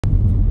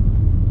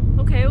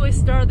Okay, we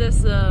start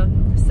this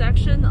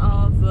section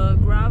of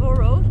gravel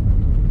road.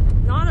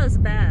 Not as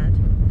bad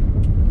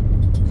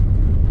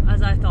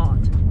as I thought.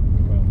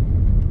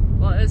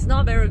 Well, it's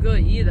not very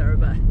good either,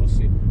 but we'll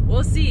see.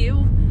 We'll see.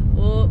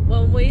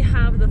 When we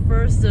have the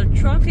first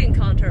truck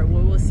encounter,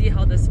 we will see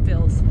how this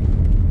feels.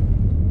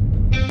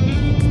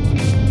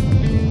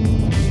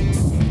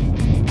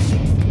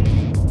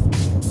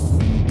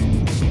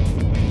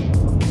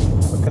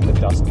 Look at the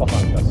dust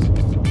behind us.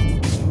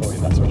 Oh,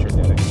 that's what you're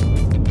getting.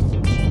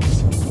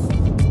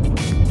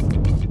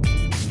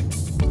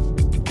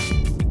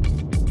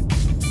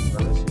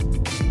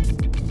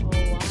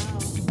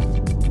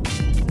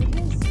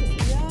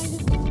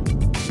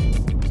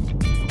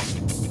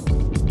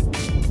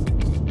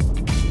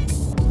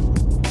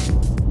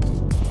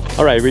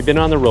 All right, we've been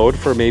on the road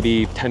for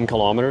maybe 10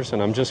 kilometers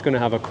and I'm just gonna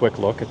have a quick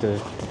look at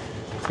the,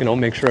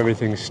 make sure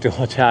everything's still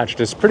attached.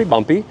 It's pretty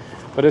bumpy,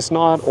 but it's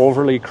not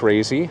overly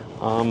crazy.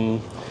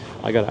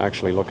 I gotta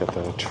actually look at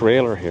the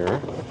trailer here.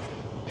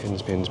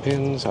 Pins, pins,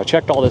 pins. I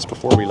checked all this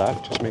before we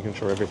left, just making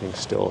sure everything's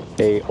still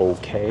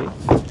A-okay.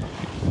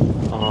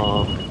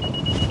 Our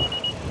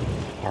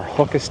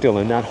hook is still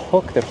in. That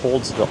hook that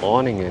holds the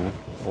awning in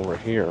over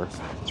here,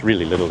 it's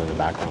really little in the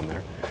background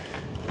there,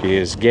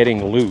 is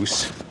getting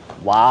loose.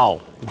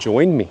 Wow,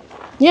 join me.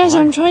 Yes,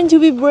 I'm trying to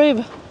be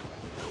brave.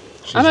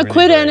 I'm gonna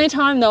quit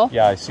anytime though.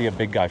 Yeah, I see a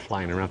big guy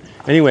flying around.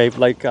 Anyway,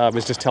 like I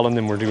was just telling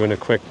them, we're doing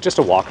just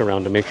a walk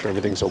around to make sure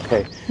everything's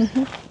okay.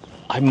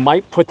 I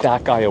might put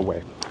that guy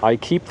away. I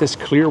keep this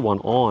clear one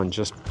on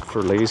just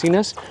for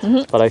laziness,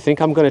 but I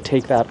think I'm gonna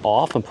take that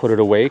off and put it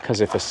away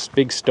because if a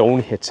big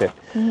stone hits it,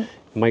 it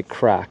might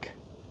crack.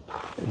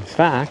 In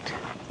fact,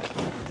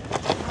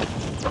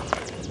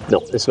 no,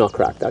 it's not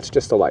cracked. That's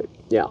just a light.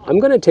 Yeah, I'm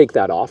gonna take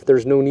that off.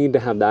 There's no need to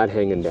have that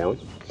hanging down.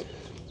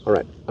 All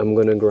right, I'm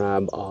gonna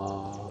grab,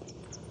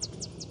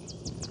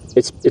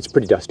 it's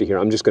pretty dusty here.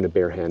 I'm just gonna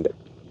barehand it.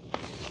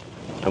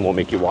 I won't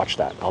make you watch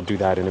that. I'll do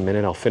that in a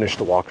minute. I'll finish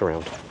the walk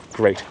around.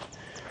 Great.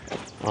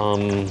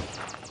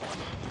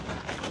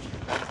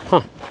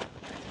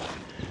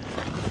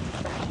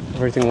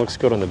 Everything looks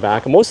good on the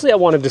back. Mostly I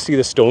wanted to see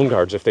the stone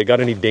guards, if they got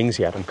any dings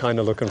yet. I'm kind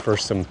of looking for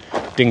some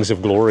dings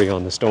of glory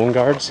on the stone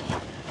guards.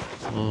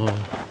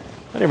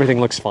 But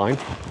everything looks fine.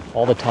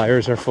 All the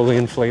tires are fully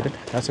inflated.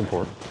 That's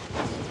important.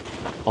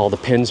 All the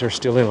pins are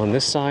still in on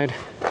this side.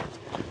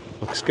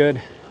 Looks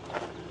good.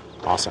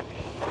 Awesome.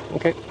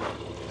 Okay.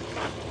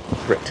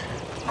 Great.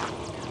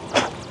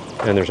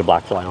 And there's a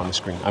black fly on the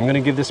screen. I'm going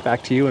to give this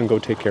back to you and go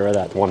take care of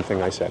that one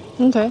thing I said.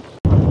 Okay.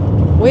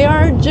 We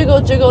are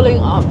jiggling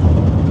up.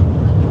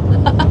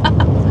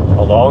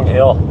 A long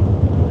hill.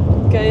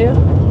 Can you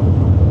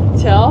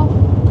tell?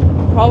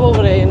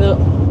 Probably in the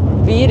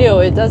video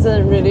it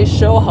doesn't really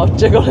show how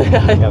jiggly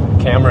I am. Yeah,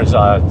 the camera's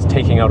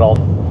taking out all.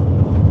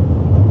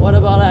 What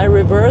about I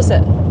reverse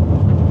it?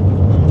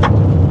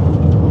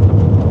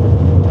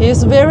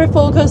 He's very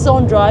focused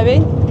on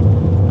driving.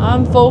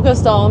 I'm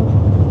focused on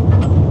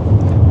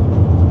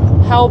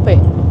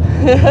helping.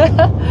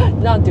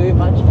 Not doing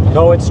much.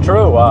 No, it's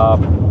true.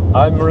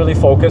 I'm really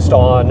focused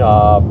on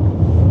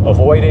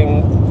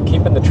avoiding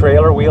keeping the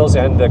trailer wheels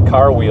and the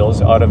car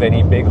wheels out of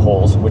any big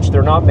holes, which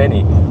there are not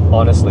many,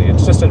 honestly.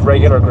 It's just a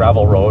regular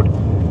gravel road.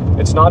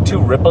 It's not too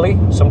ripply.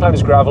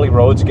 Sometimes gravelly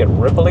roads get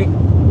ripply.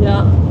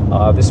 Yeah.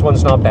 This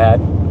one's not bad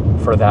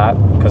for that,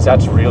 because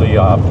that's really,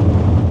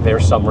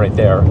 there's some right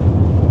there.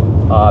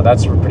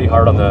 That's pretty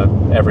hard on the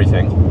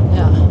everything.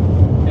 Yeah.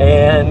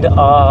 And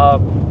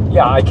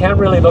yeah, I can't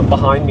really look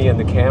behind me in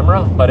the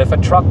camera, but if a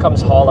truck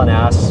comes hauling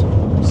ass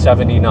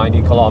 70,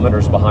 90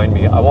 kilometers behind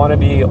me, I want to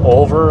be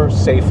over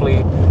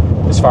safely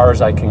as far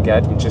as I can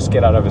get and just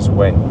get out of his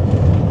way.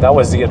 That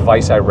was the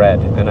advice I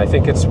read, and I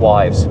think it's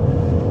wise.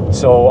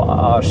 So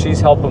she's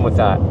helping with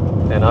that,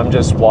 and I'm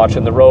just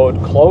watching the road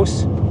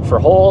close for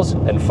holes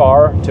and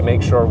far to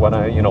make sure when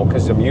I,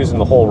 because I'm using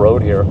the whole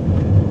road here,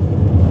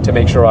 to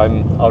make sure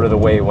I'm out of the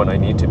way when I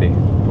need to be,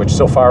 which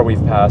so far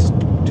we've passed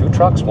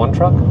one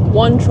truck?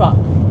 One truck.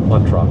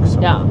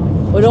 So yeah.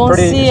 We don't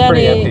see it's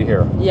pretty any, empty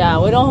here. Yeah,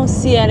 we don't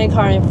see any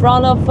car in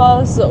front of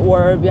us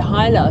or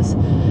behind us.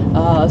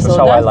 That's so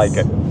how I like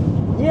it.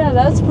 Yeah,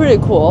 that's pretty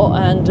cool.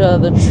 And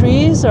the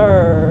trees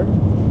are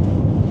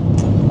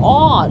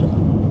odd,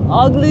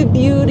 ugly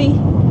beauty,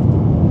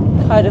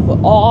 kind of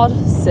odd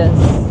sense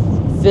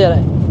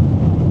feeling.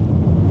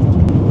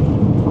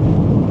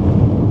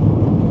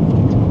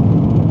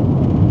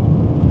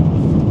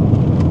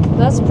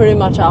 That's pretty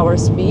much our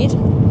speed.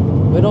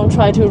 We don't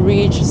try to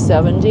reach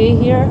 70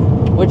 here,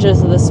 which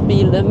is the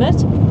speed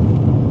limit.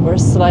 We're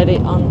slightly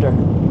under.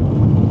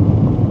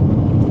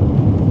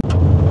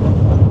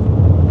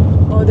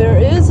 Oh, there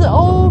is,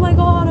 oh my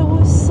God,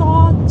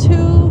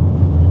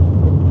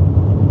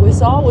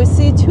 we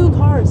see two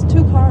cars.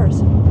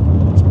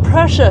 It's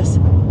precious.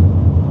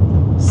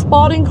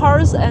 Spotting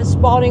cars and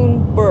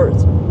spotting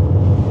birds.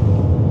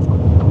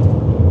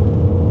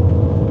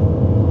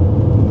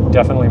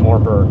 Definitely more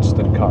birds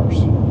than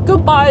cars.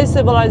 Goodbye,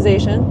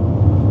 civilization.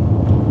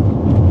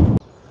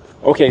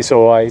 Okay,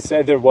 so I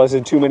said there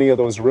wasn't too many of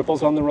those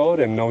ripples on the road,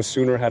 and no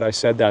sooner had I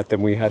said that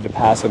than we had to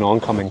pass an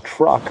oncoming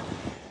truck,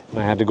 and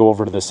I had to go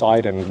over to the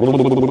side, and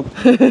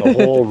the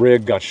whole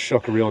rig got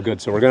shook real good.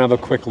 So we're gonna have a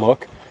quick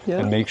look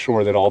and make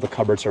sure that all the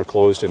cupboards are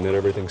closed and that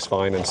everything's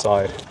fine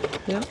inside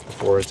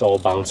before it's all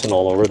bouncing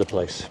all over the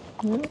place.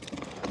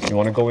 You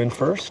want to go in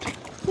first?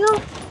 No.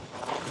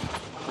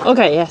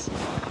 Okay, yes.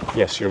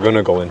 Yes, you're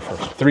gonna go in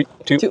first. 3,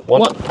 2,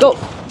 1, go.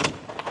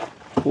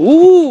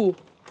 Ooh.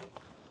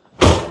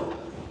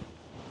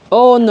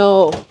 Oh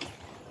no.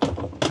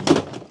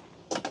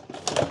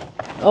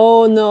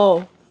 Oh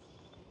no.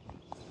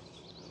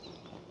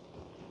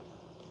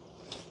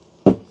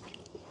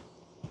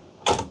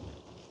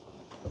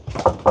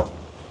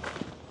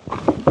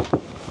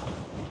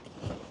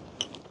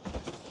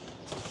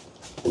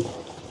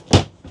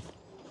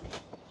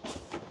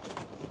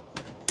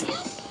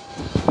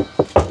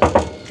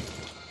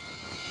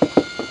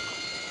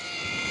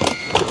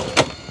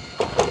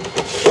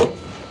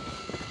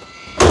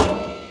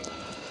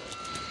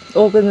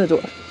 Open the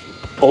door.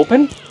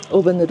 Open?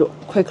 Open the door,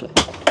 quickly.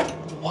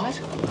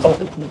 What? Oh,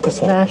 the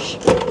smash.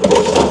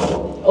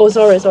 Oh,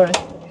 sorry.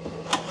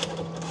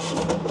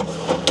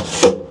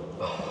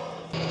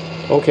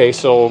 Okay,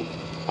 so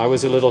I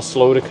was a little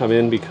slow to come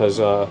in because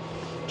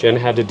Jen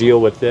had to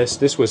deal with this.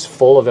 This was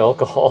full of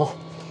alcohol.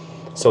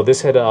 So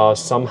this had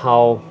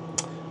somehow,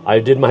 I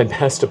did my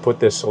best to put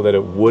this so that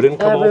it wouldn't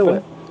come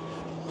open.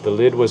 The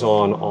lid was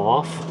on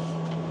off,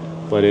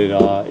 but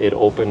it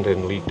opened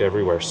and leaked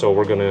everywhere. So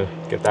we're gonna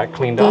get that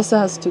cleaned up. This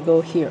has to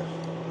go here,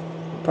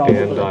 probably.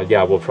 And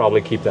yeah, we'll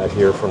probably keep that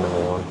here from now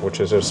on, which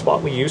is a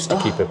spot we used to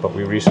keep it, but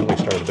we recently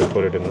started to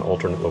put it in an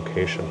alternate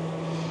location.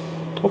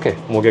 Okay,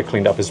 we'll get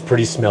cleaned up. It's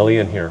pretty smelly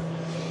in here.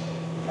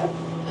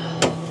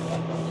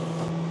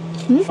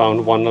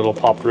 Found one little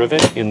popped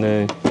rivet in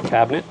the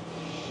cabinet.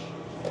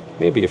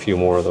 Maybe a few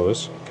more of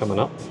those coming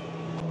up.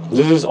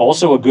 This is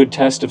also a good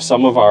test of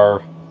some of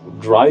our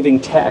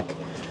driving tech.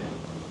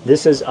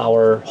 This is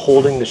our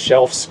holding the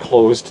shelves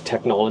closed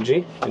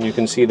technology, and you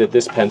can see that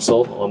this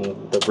pencil on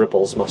the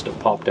ripples must have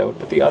popped out,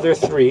 but the other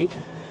 3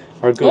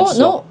 are good.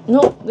 Oh,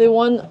 no, the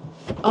one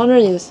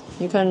underneath,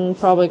 you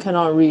probably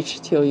cannot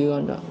reach till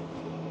you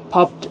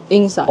popped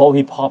inside. Oh,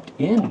 he popped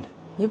in?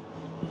 Yep.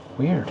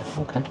 Weird,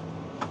 okay.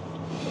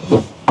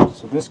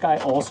 So this guy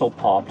also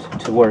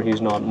popped to where he's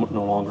no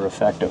longer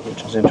effective,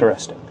 which is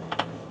interesting.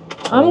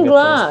 I'm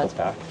glad.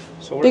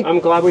 So I'm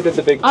glad we did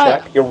the big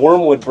check. Your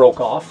wormwood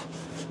broke off.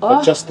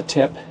 But just the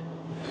tip.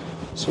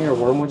 See your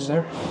wormwoods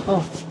there?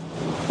 Oh.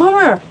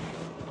 Bummer.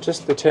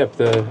 Just the tip.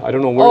 I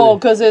don't know where. Oh,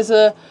 because it's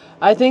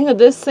I think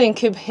this thing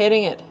keep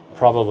hitting it.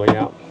 Probably,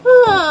 yeah.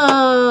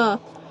 Ah.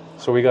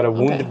 So we got a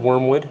wounded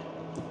wormwood.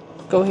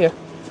 Go here.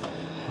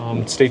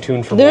 Stay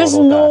tuned for more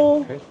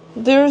about that. Okay?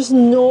 There's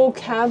no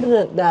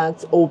cabinet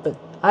that's open.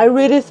 I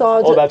really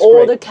thought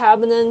the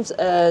cabinets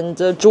and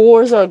the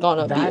drawers are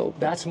gonna be open.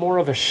 That's more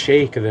of a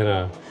shake than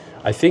a...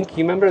 I think,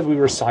 you remember we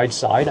were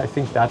side-side? I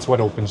think that's what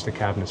opens the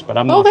cabinets, but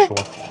I'm not sure.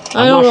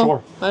 I'm not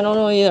sure. I don't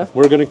know either.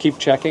 We're going to keep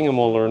checking and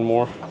we'll learn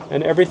more.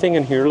 And everything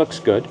in here looks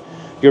good.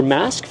 Your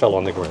mask fell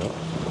on the ground.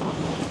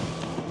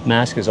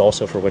 Mask is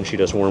also for when she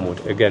does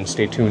wormwood. Again,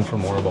 stay tuned for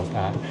more about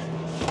that.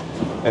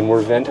 And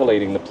we're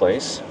ventilating the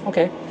place.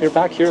 Okay, your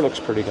back here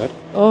looks pretty good.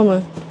 Oh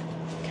my.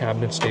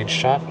 Cabinet stayed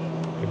shut.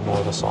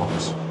 Ignore the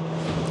socks.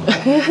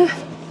 Okay.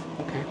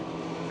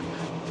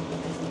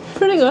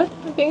 Pretty good.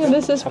 I think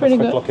this is pretty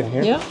good. Look in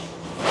here. Yeah.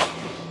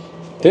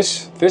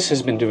 This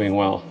has been doing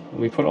well.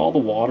 We put all the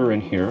water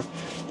in here.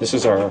 This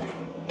is our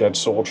dead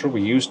soldier.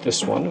 We used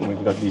this one, and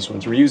we've got these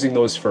ones. We're using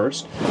those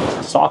first.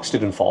 Socks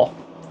didn't fall.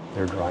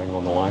 They're drying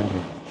on the line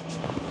here.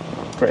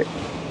 Great.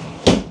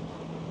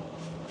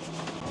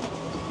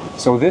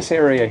 So this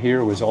area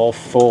here was all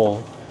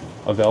full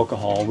of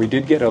alcohol. We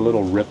did get a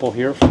little ripple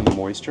here from the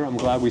moisture. I'm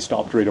glad we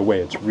stopped right away.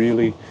 It's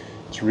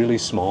really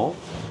small,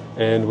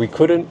 and we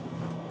couldn't.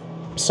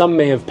 Some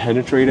may have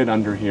penetrated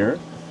under here,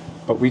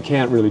 but we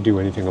can't really do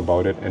anything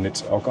about it, and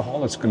it's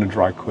alcohol. It's going to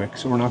dry quick,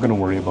 so we're not going to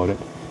worry about it.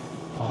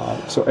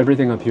 So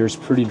everything up here is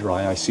pretty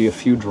dry. I see a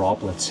few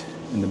droplets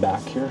in the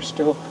back here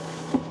still.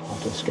 I'll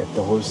just get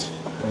those,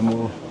 and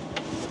we'll...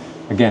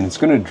 Again, it's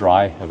going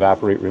to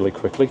evaporate really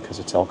quickly because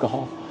it's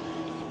alcohol,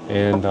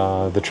 and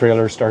the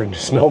trailer is starting to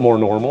smell more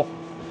normal.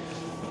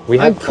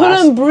 I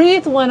couldn't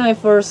breathe when I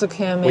first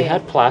came in. We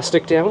had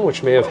plastic down,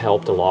 which may have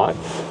helped a lot.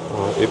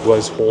 It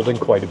was holding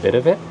quite a bit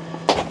of it.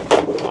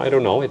 I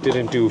don't know, it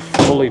didn't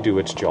fully do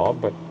its job,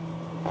 but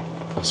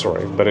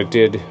but it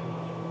did.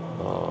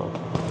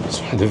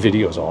 The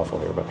video's awful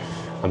here, but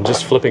I'm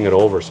just flipping it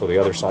over so the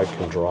other side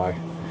can dry,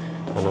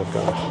 and I've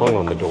got it hung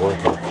on the door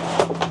here.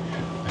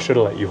 I should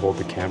have let you hold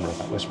the camera.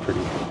 That was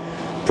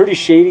pretty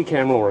shady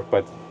camera work,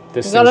 but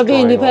this thing's gotta be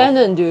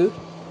independent, dude.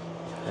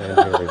 And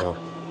here we go.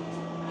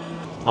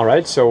 All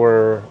right, so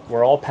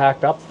we're all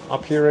packed up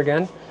here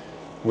again,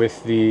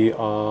 with the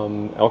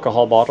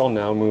alcohol bottle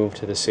now moved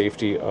to the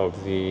safety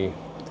of the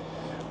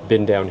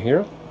bin down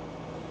here,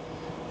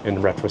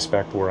 in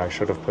retrospect where I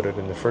should have put it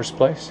in the first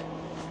place,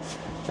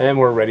 and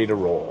we're ready to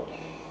roll.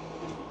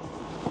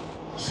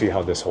 see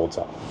how this holds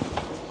up.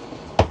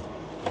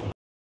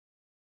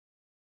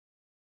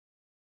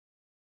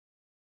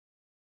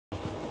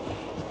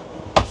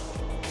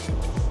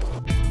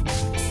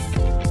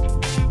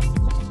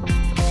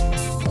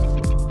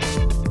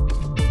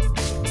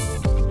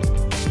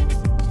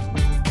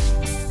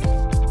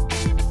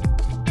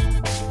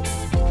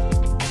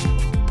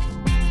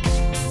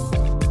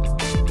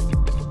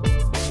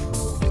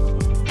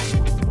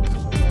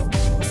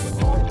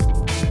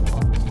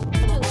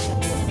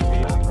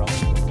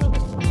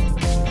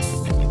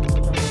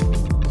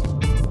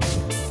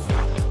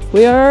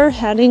 We are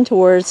heading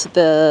towards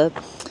the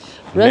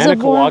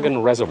reservoir.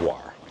 Manicouagan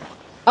Reservoir.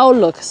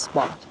 Outlook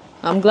spot.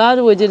 I'm glad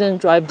we didn't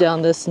drive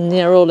down this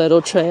narrow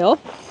little trail.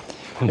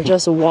 We're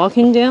just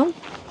walking down.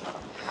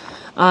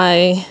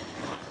 I'm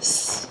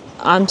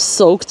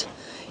soaked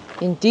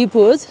in deep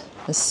woods,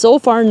 and so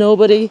far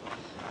nobody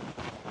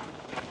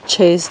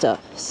chased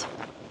us.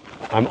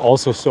 I'm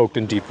also soaked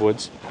in deep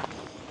woods.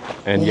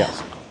 And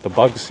yes, the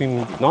bugs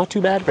seem not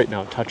too bad right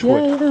now, touch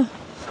wood. Yeah.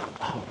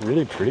 Oh,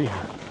 really pretty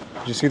here.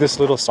 Did you see this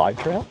little side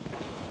trail?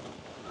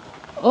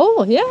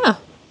 Oh, yeah.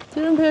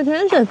 Didn't pay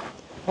attention.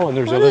 Oh, and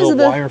there's a little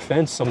wire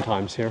fence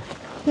sometimes here.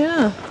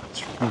 Yeah.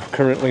 It's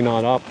currently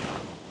not up.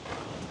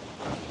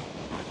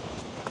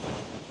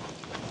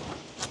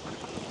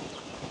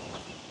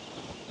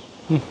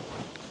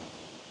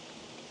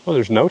 Oh,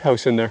 there's an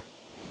outhouse in there.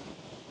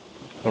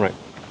 All right.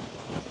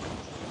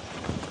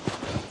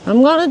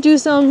 I'm gonna do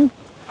some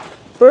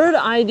bird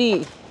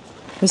ID.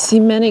 We see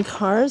many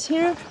cars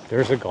here.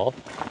 There's a gull.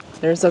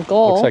 There's a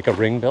gull. Looks like a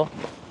ringbill.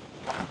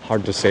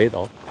 Hard to say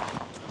though.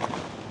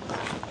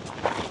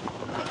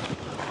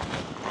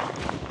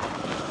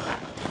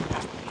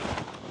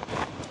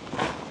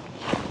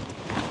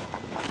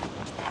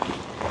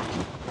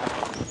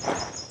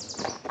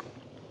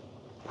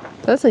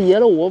 That's a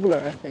yellow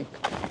warbler, I think.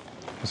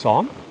 A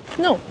song?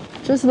 No,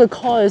 just the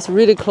call is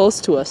really close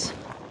to us.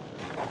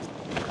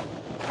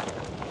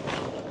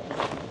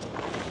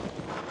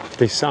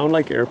 They sound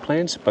like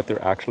airplanes, but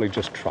they're actually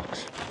just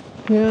trucks.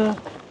 Yeah.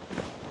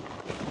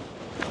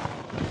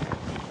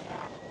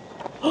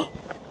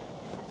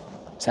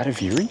 Is that a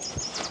veery?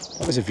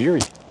 That was a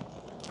veery.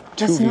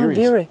 That's not veeries.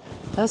 veery.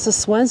 That's a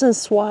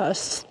Swanson's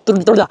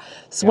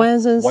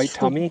Swanson's White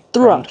tummy,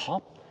 thrush. brown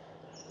top.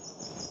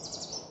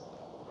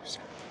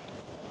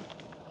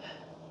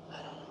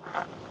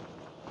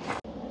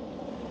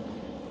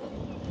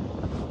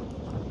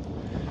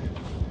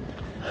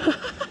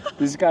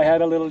 This guy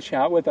had a little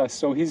chat with us,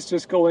 so he's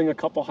just going a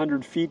couple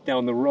 100 feet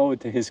down the road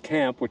to his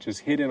camp, which is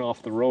hidden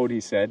off the road, he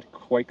said,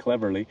 quite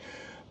cleverly.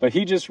 But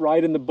he just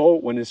rides in the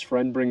boat when his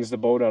friend brings the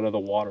boat out of the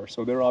water.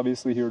 So they're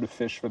obviously here to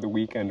fish for the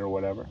weekend or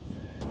whatever.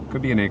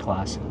 Could be an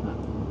A-class.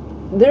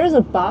 There's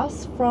a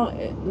bus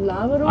from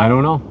Labrador? I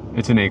don't know.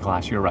 It's an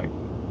A-class, you're right.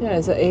 Yeah,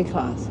 it's an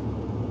A-class.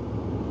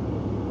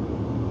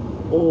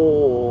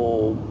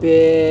 Oh,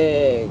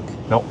 big.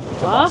 No,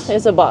 it's a bus.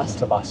 It's a bus.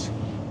 It's a bus.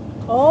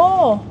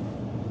 Oh.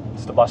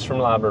 It's the bus from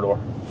Labrador.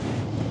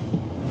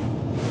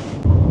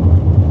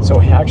 So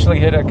he actually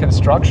hit a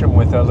construction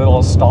with a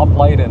little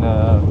stoplight and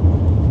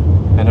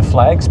a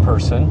flags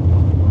person.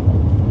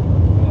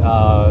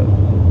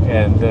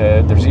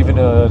 There's even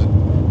a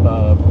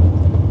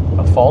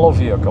follow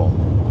vehicle,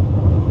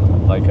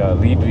 like a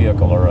lead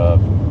vehicle or a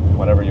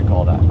whatever you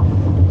call that.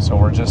 So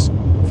we're just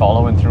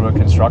following through a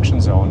construction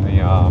zone.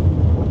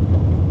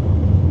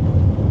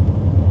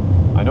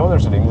 I know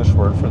there's an English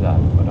word for that,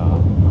 but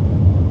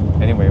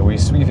anyway, we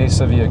suivez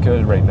ce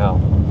véhicule right now.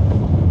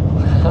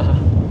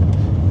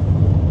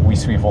 We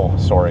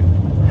suivons, sorry.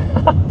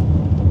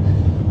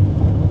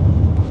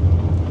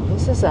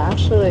 This is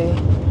actually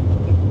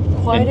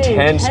quite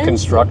intense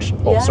construction.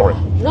 Oh, yeah. Sorry.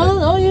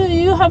 No,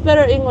 you have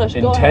better English.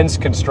 Intense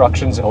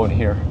construction zone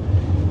here.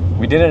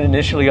 We didn't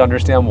initially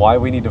understand why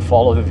we need to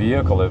follow the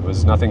vehicle. It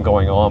was nothing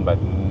going on,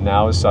 but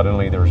now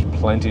suddenly there's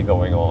plenty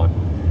going on.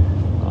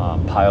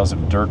 Piles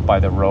of dirt by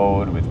the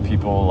road with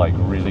people like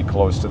really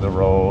close to the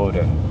road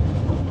and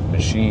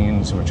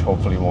machines which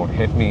hopefully won't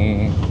hit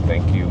me.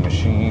 Thank you,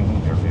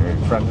 machine. You're very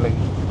friendly.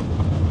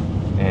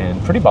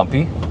 And pretty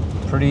bumpy.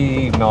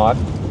 Pretty not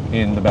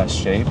in the best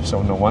shape,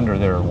 so no wonder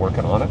they're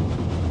working on it.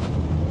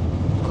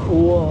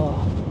 Cool.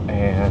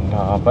 And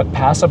but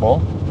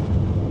passable.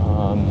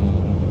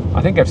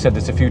 I think I've said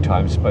this a few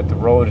times, but the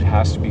road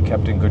has to be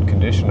kept in good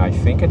condition. I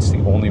think it's the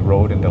only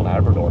road into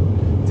Labrador.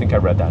 I think I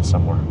read that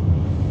somewhere.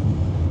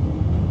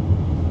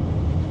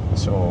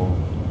 So,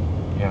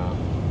 yeah.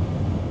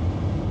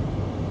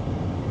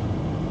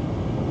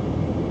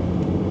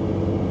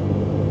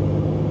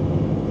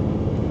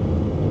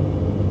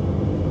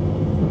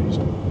 He's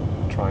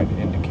trying to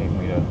indicate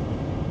me to...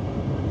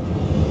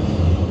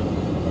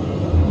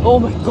 Oh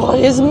my god,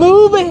 it's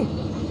moving!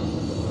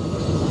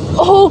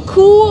 Oh,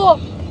 cool!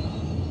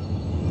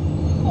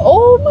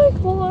 Oh my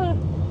god!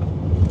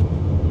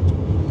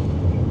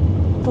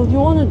 Don't you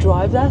want to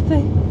drive that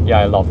thing? Yeah,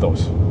 I love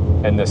those.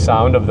 And the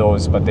sound of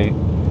those, but the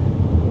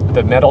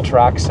metal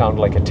tracks sound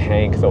like a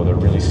tank, though. They're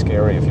really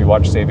scary. If you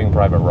watch Saving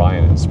Private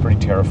Ryan, it's a pretty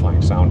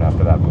terrifying sound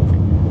after that movie.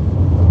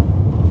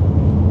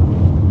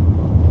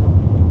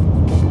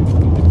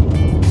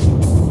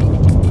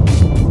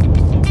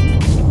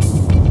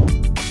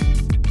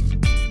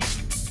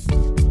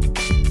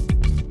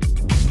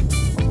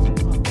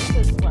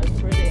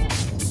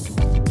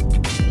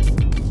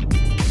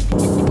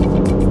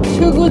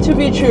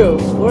 very true.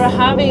 We're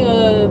having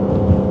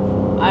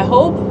a, I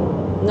hope,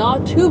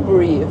 not too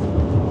brief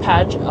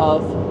patch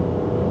of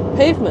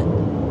pavement.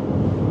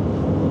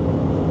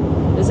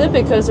 Is it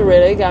because the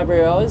Relais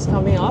Gabriel is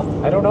coming up?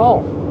 I don't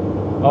know.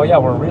 Oh yeah,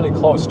 we're really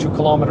close, 2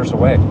 kilometers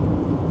away. Yeah.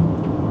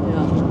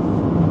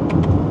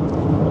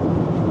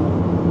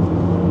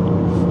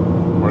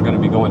 We're going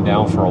to be going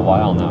down for a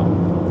while now.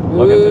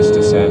 Look at this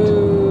descent.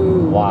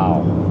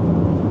 Wow.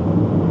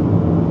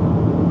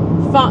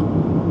 Fun.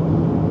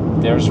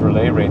 There's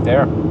Relais right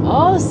there.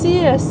 Oh, see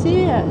it,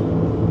 see it.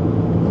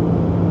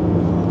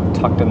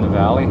 Tucked in the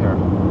valley here.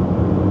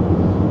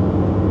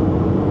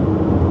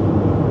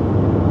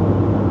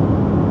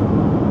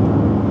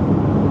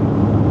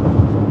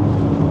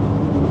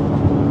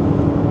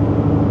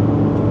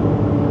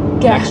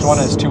 Gas. Next one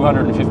is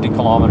 250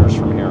 kilometers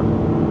from here.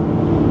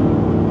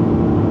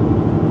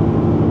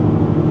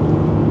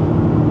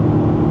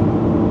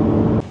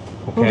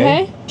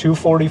 Okay.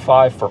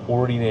 245 for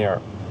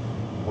ordinaire.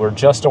 We're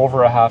just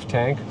over a half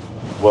tank.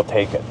 We'll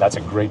take it. That's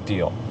a great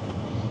deal.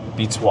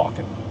 Beats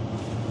walking.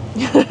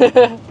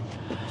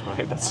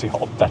 Right, that's the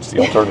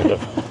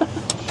alternative.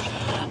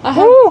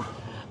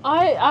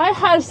 I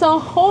had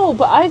some hope.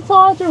 I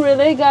thought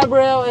Relais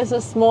Gabriel is a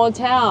small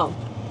town.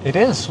 It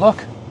is.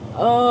 Look.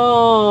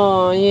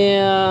 Oh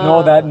yeah.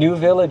 No, that new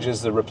village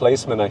is the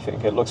replacement. I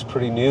think it looks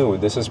pretty new.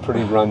 This is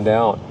pretty run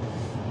down.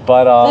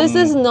 But this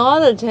is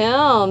not a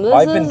town.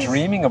 I've been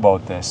dreaming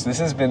about this. This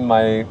has been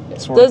my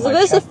sort Does of my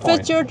this checkpoint.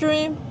 fit your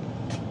dream?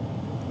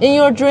 In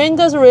your dream,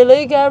 does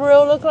Relais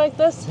Gabriel look like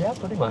this? Yeah,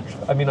 pretty much.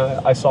 I mean,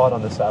 I saw it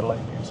on the satellite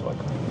view, so I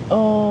couldn't.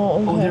 Oh,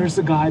 okay. Oh, there's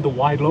the guy, the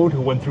wide load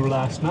who went through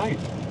last night.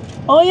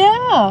 Oh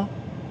yeah.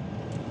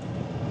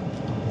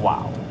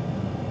 Wow.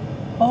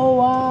 Oh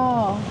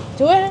wow.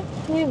 Do I have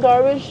any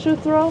garbage to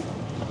throw?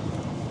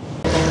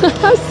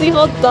 See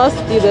how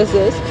dusty this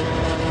is.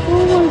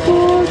 Oh my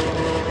god.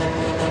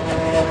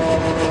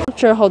 Not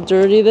sure how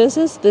dirty this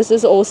is. This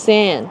is all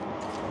sand.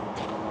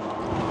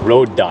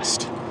 Road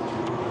dust.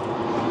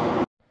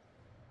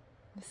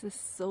 This is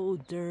so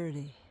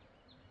dirty.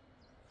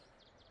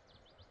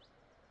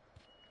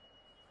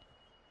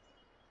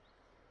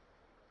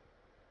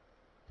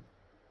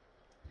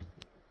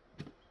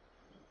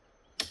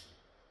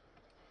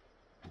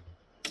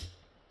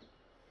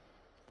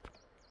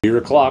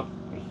 .00.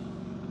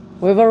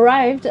 We've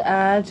arrived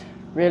at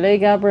Relais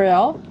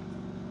Gabriel.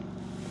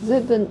 Is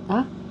it the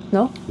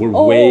no? We're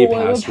way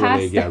past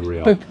Relais it.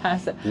 Gabriel. We're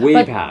past it. Way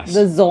But past.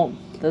 the zone.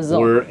 The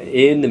zone. We're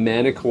in the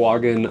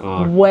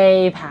Manicouagan.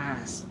 way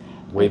past.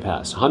 Way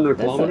past. 100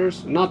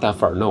 kilometers? Not that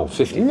far. No,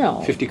 50.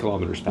 No. 50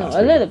 kilometers past. No,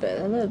 a maybe. little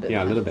bit. A little bit.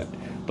 Yeah, a little bit.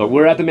 But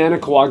we're at the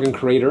Manicouagan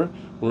crater.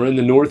 We're in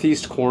the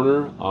northeast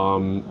corner,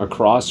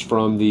 across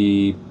from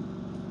the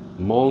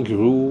Mont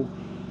Gros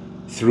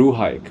through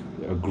hike.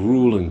 A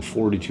grueling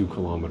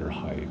 42-kilometer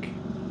hike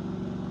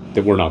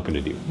that we're not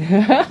going to do.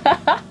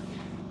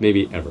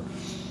 Maybe ever.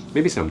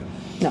 Maybe someday.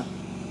 No.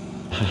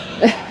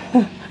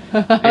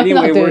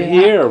 Anyway, we're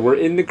here. We're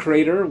in the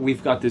crater.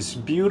 We've got this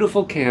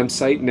beautiful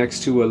campsite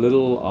next to a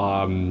little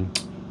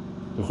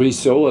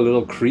ruisseau, a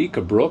little creek,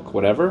 a brook,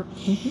 whatever.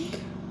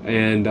 Mm-hmm.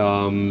 And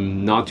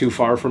not too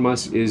far from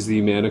us is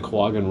the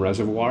Manicouagan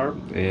Reservoir.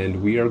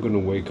 And we are going to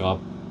wake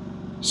up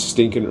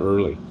stinking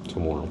early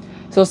tomorrow.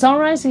 So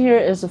sunrise here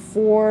is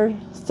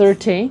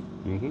 4:13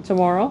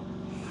 tomorrow.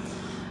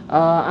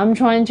 I'm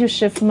trying to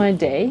shift my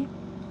day.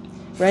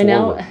 Right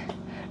now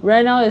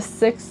it's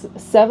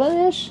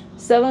 7-ish.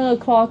 7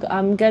 o'clock.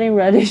 I'm getting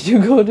ready to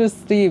go to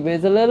sleep.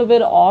 It's a little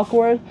bit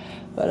awkward,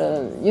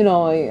 but you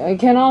know, I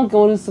cannot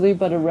go to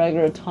sleep at a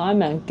regular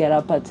time and get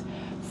up at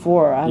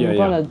 4.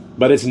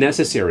 But it's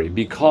necessary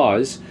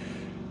because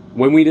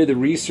when we did the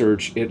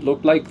research, it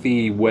looked like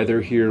the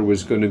weather here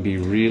was going to be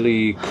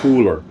really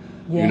cooler.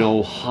 Yeah. You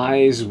know,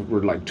 highs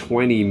were like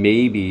 20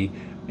 maybe,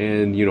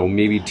 and you know,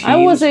 maybe teens. I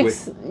was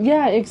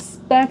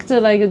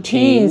expected like a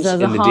teens as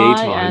a high,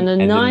 daytime,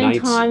 and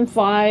nighttime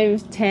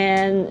 5,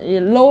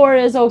 10. Lower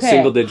is okay.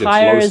 Single digits,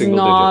 higher low is single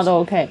not digits.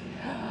 okay.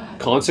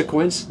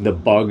 Consequence: the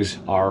bugs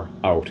are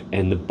out,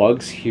 and the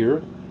bugs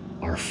here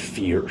are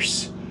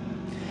fierce.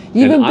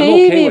 Even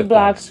baby okay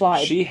black bugs.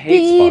 fly. She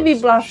hates baby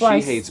bugs. black fly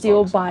She hates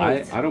still bugs.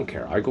 bites. I don't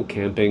care. I go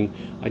camping.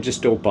 I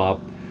just dope up.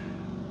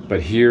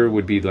 But here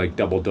would be like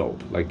double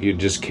dope. Like you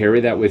just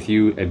carry that with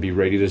you and be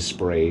ready to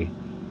spray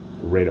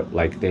right up.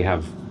 Like they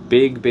have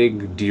big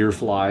deer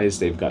flies.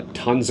 They've got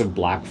tons of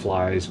black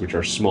flies, which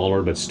are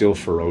smaller but still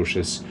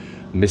ferocious.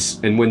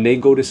 And when they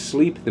go to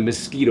sleep, the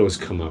mosquitoes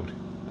come out.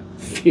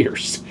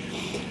 Fierce.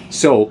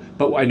 So,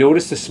 but I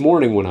noticed this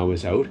morning when I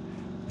was out,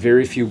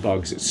 very few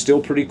bugs. It's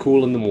still pretty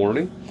cool in the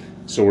morning.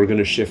 So we're going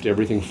to shift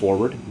everything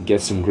forward,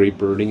 get some great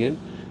birding in,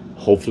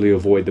 hopefully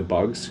avoid the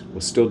bugs.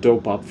 We'll still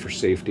dope up for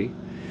safety.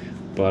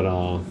 But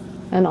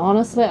and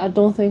honestly, I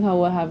don't think I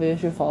will have an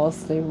issue fall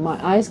asleep. My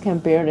eyes can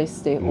barely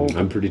stay open.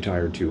 I'm pretty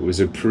tired too. It was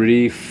a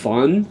pretty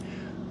fun,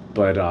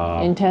 but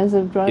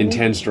intensive driving.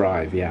 Intense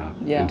drive, yeah.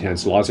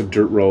 Intense. Lots of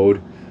dirt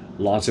road,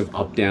 lots of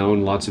up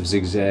down, lots of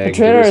zigzag. The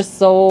trailer is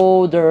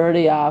so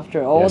dirty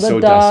after all the so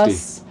dust.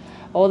 dusty.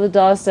 all the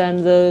dust and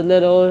the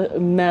little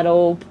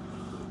metal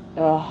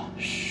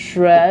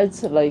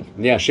shreds, like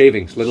yeah,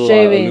 shavings, little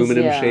shavings,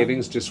 aluminum yeah.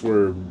 shavings, just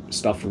were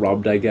stuff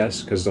rubbed, I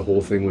guess, because the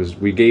whole thing was.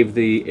 We gave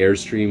the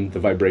Airstream the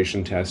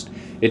vibration test.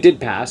 It did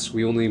pass.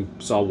 We only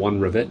saw one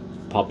rivet,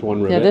 popped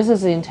one rivet. Yeah, this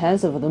is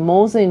intensive, the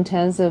most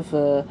intensive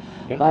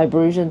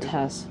vibration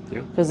test.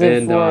 Yeah, because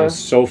and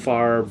so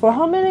far, for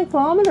how many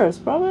kilometers?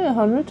 Probably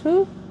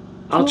 102.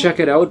 I'll check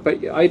it out,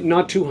 but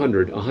not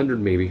 200, 100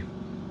 maybe.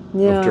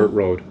 Yeah. Of dirt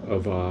road,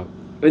 of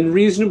in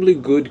reasonably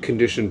good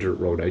condition dirt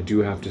road. I do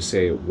have to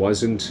say it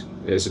wasn't,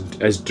 as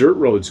dirt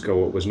roads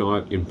go, it was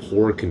not in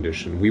poor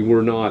condition. We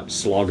were not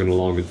slogging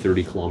along at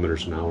 30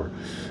 kilometers an hour.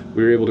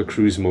 We were able to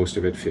cruise most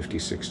of it 50,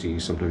 60,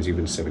 sometimes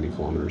even 70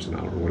 kilometers an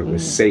hour when it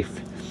was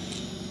safe.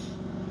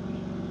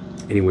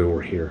 Anyway,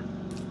 we're here.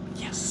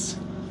 Yes.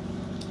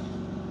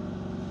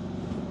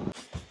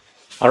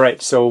 All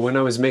right, so when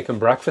I was making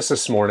breakfast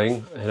this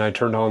morning and I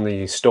turned on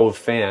the stove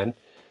fan,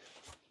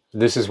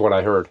 this is what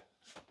I heard.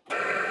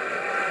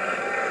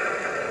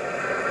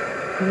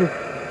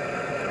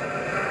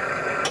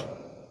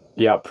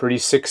 Yeah, pretty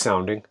sick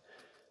sounding.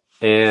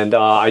 And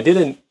I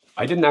didn't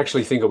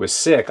actually think it was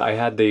sick. I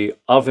had the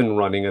oven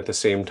running at the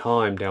same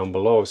time down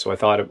below, so I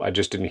thought I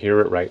just didn't hear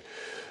it right.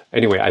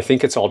 Anyway, I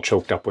think it's all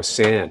choked up with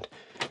sand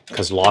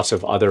because lots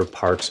of other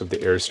parts of the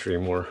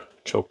Airstream were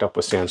choked up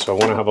with sand. So I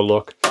want to have a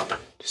look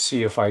to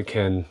see if I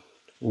can.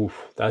 Ooh,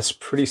 that's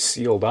pretty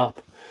sealed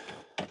up.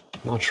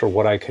 Not sure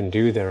what I can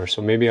do there.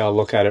 So maybe I'll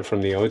look at it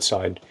from the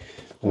outside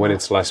when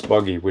it's less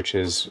buggy, which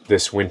is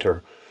this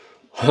winter.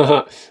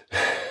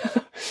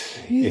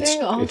 You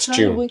think outside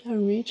June. we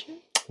can reach it?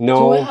 No,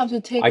 Do we have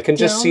to take I can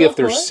just down see the if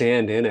there's hood?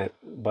 sand in it,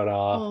 but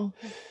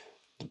Okay.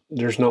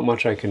 there's not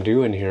much I can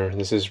do in here.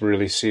 This is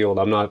really sealed.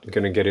 I'm not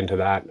going to get into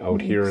that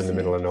out here in the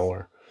middle of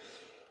nowhere.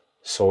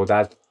 So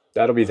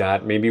that'll be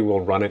that. Maybe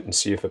we'll run it and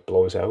see if it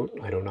blows out.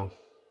 I don't know.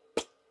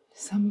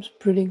 Sounds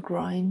pretty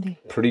grindy.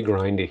 Pretty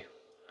grindy.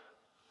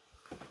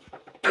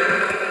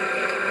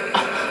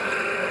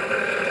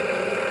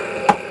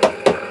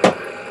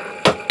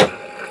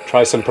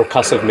 Try some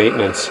percussive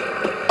maintenance.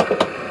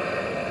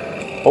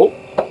 Oh.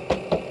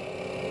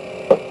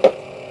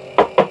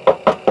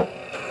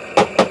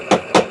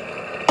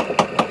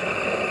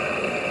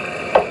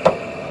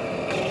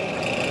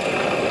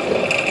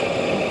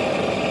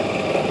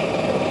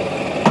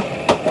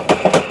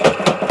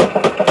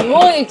 It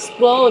won't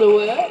explode,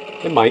 will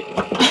it? It might.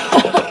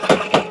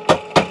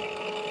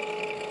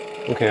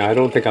 Okay, I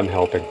don't think I'm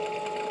helping.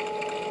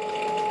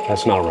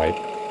 That's not right.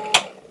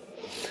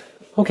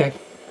 Okay,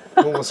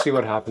 well, we'll see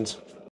what happens.